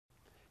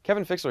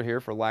Kevin Fixler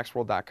here for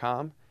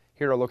laxworld.com.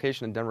 Here at our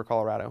location in Denver,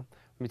 Colorado. I'm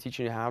going to be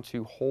teaching you how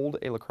to hold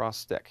a lacrosse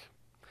stick.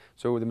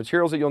 So the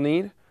materials that you'll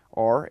need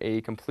are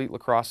a complete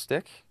lacrosse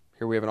stick.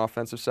 Here we have an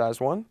offensive size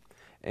one.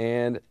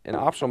 And an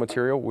optional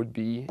material would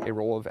be a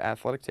roll of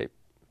athletic tape.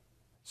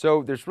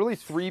 So there's really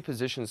three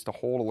positions to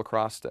hold a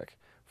lacrosse stick.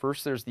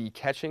 First, there's the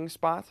catching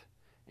spot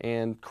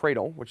and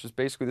cradle, which is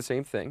basically the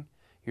same thing.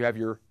 You have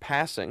your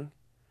passing,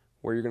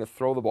 where you're going to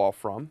throw the ball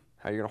from,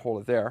 how you're going to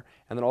hold it there,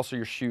 and then also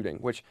your shooting,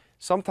 which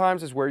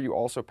sometimes is where you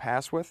also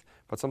pass with,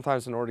 but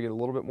sometimes in order to get a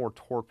little bit more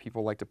torque,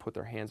 people like to put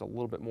their hands a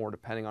little bit more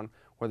depending on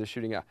whether they're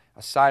shooting a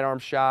sidearm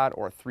shot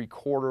or a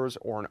 3/4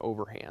 or an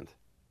overhand.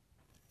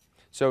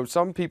 So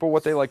some people,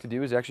 what they like to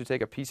do is actually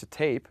take a piece of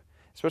tape,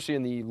 especially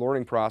in the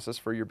learning process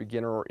for your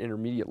beginner or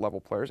intermediate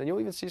level players, and you'll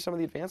even see some of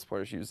the advanced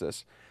players use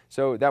this.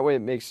 So that way it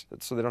makes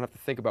it so they don't have to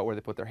think about where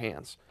they put their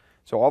hands.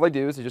 So all they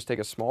do is they just take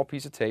a small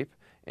piece of tape,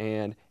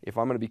 and if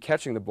I'm going to be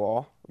catching the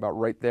ball about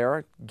right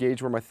there,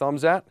 gauge where my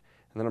thumb's at,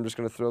 and then I'm just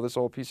going to throw this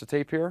old piece of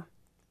tape here,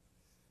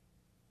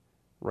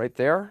 right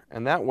there,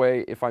 and that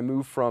way if I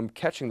move from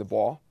catching the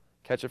ball,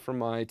 catch it from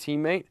my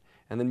teammate,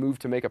 and then move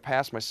to make a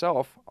pass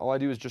myself, all I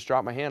do is just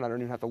drop my hand. I don't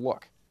even have to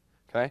look.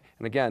 Okay?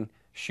 And again,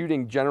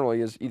 shooting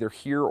generally is either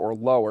here or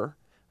lower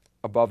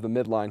above the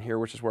midline here,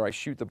 which is where I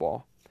shoot the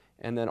ball,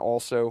 and then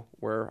also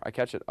where I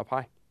catch it up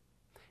high.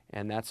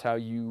 And that's how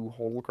you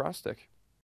hold a lacrosse stick.